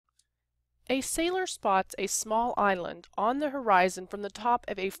A sailor spots a small island on the horizon from the top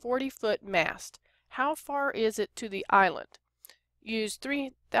of a 40-foot mast. How far is it to the island? Use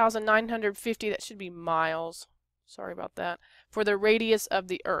 3,950, that should be miles, sorry about that, for the radius of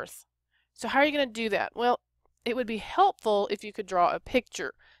the Earth. So how are you going to do that? Well, it would be helpful if you could draw a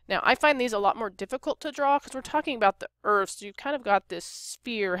picture. Now, I find these a lot more difficult to draw because we're talking about the Earth, so you've kind of got this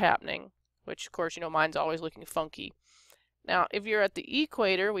sphere happening, which, of course, mine's always looking funky. Now, if you're at the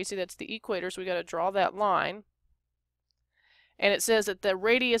equator, we see that's the equator, so we got to draw that line. And it says that the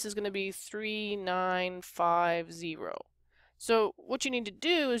radius is going to be 3950. So what you need to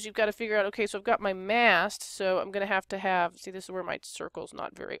do is you've got to figure out, okay, so I've got my mast, so I'm going to have, see, this is where my circle's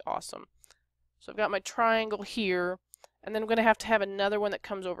not very awesome. So I've got my triangle here, and then I'm going to have another one that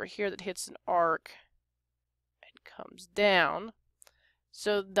comes over here that hits an arc and comes down.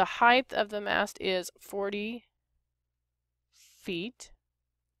 So the height of the mast is 40 feet.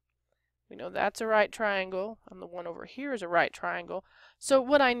 We know that's a right triangle, and the one over here is a right triangle. So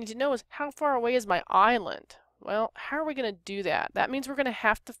what I need to know is how far away is my island? Well, how are we going to do that? That means we're going to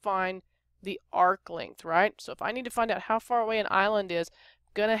have to find the arc length, right? So if I need to find out how far away an island is,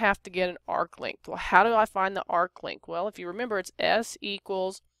 I'm going to have to get an arc length. Well, how do I find the arc length? Well, if you remember, it's S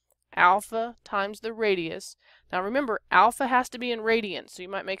equals alpha times the radius. Now remember, alpha has to be in radians, so you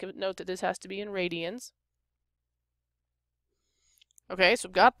might make a note that this has to be in radians. Okay, so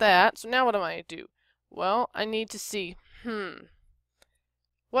I've got that. So now what am I going to do? Well, I need to see,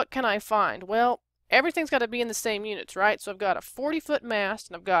 what can I find? Well, everything's got to be in the same units, right? So I've got a 40-foot mast,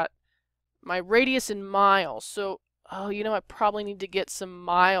 and I've got my radius in miles. So, I probably need to get some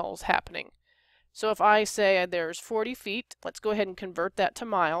miles happening. So if I say there's 40 feet, let's go ahead and convert that to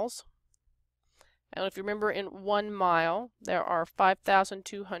miles. And if you remember, in 1 mile, there are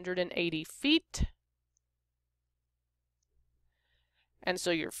 5,280 feet. And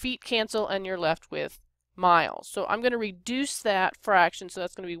so your feet cancel, and you're left with miles. So I'm going to reduce that fraction, so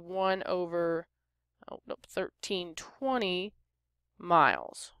that's going to be 1 over 1320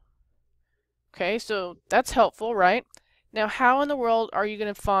 miles. Okay, so that's helpful, right? Now, how in the world are you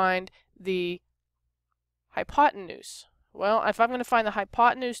going to find the hypotenuse? Well, if I'm going to find the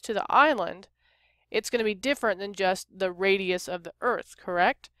hypotenuse to the island, it's going to be different than just the radius of the Earth,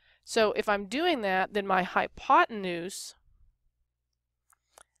 correct? So if I'm doing that, then my hypotenuse,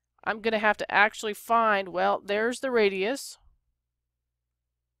 I'm going to have to actually find, well, there's the radius.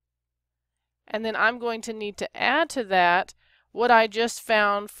 And then I'm going to need to add to that what I just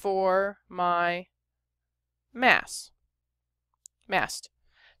found for my mast.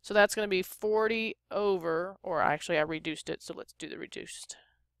 So that's going to be 40 over, or actually I reduced it, so let's do the reduced.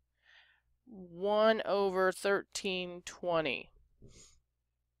 1 over 1320.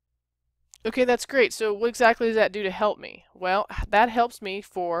 Okay, that's great. So what exactly does that do to help me? Well, that helps me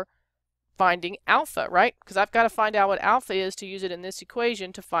for finding alpha, right? Because I've got to find out what alpha is to use it in this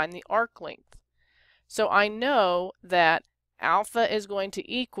equation to find the arc length. So I know that alpha is going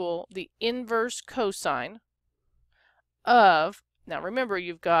to equal the inverse cosine of, now remember,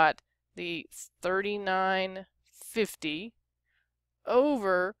 you've got the 3950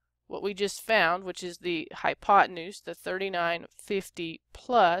 over what we just found, which is the hypotenuse, the 3950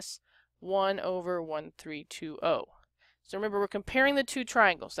 plus 1 over 1320. So remember, we're comparing the two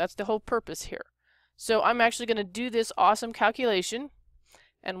triangles. That's the whole purpose here. So I'm actually going to do this awesome calculation.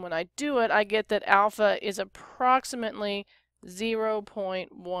 And when I do it, I get that alpha is approximately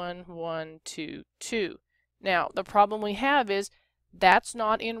 0.1122. Now, the problem we have is that's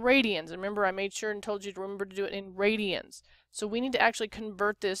not in radians. Remember, I made sure and told you to remember to do it in radians. So we need to actually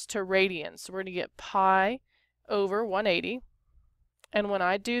convert this to radians. So we're going to get pi over 180. And when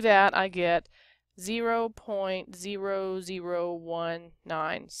I do that, I get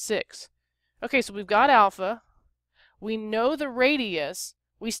 0.00196. Okay, so we've got alpha. We know the radius.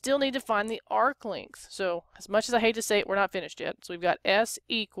 We still need to find the arc length. So as much as I hate to say it, we're not finished yet. So we've got S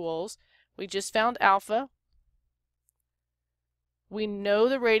equals, we just found alpha. We know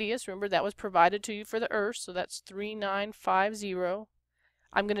the radius. Remember, that was provided to you for the Earth, so that's 3950.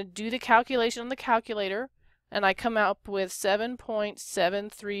 I'm going to do the calculation on the calculator, and I come up with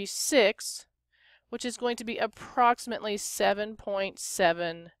 7.736, which is going to be approximately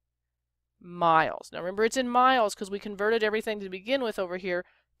 7.7 miles. Now remember, it's in miles because we converted everything to begin with over here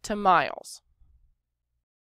to miles.